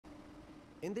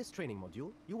In this training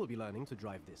module, you will be learning to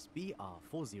drive this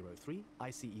BR403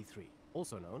 ICE3,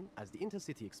 also known as the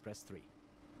Intercity Express 3.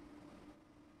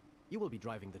 You will be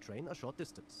driving the train a short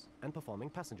distance and performing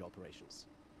passenger operations.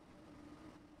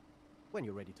 When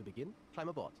you're ready to begin, climb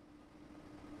aboard.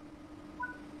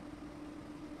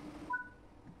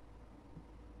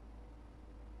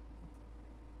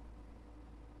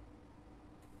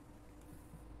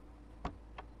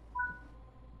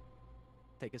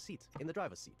 Take a seat in the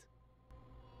driver's seat.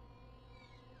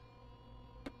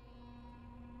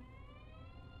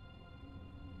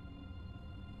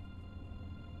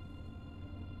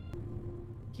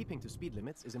 Keeping to speed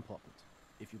limits is important.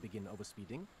 If you begin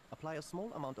overspeeding, apply a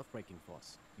small amount of braking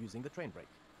force using the train brake.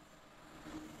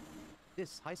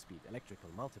 This high-speed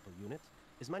electrical multiple unit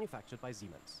is manufactured by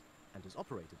Siemens and is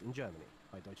operated in Germany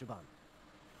by Deutsche Bahn.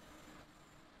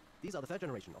 These are the third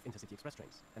generation of Intercity Express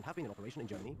trains and have been in operation in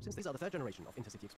Germany since